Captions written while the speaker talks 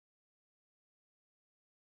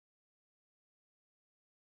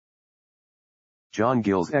John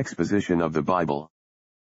Gill's Exposition of the Bible.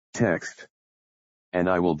 Text. And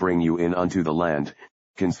I will bring you in unto the land,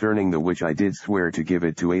 concerning the which I did swear to give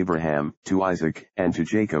it to Abraham, to Isaac, and to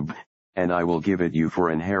Jacob, and I will give it you for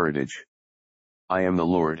an heritage. I am the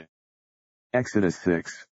Lord. Exodus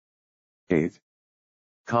 6:8.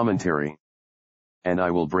 Commentary. And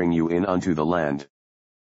I will bring you in unto the land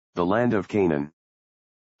of Canaan,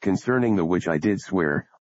 concerning the which I did swear,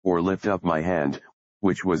 or lift up my hand,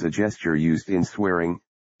 which was a gesture used in swearing,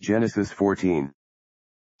 Genesis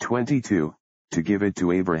 14:22, to give it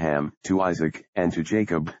to Abraham, to Isaac, and to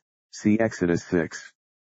Jacob, see Exodus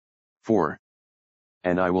 6:4.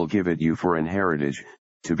 And I will give it you for an heritage,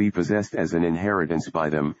 to be possessed as an inheritance by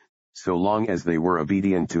them, so long as they were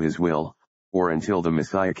obedient to his will, or until the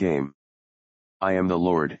Messiah came. I am the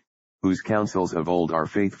Lord, whose counsels of old are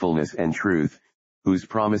faithfulness and truth, whose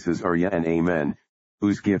promises are yea and amen,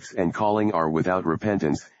 whose gifts and calling are without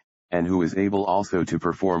repentance, and who is able also to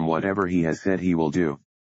perform whatever he has said he will do.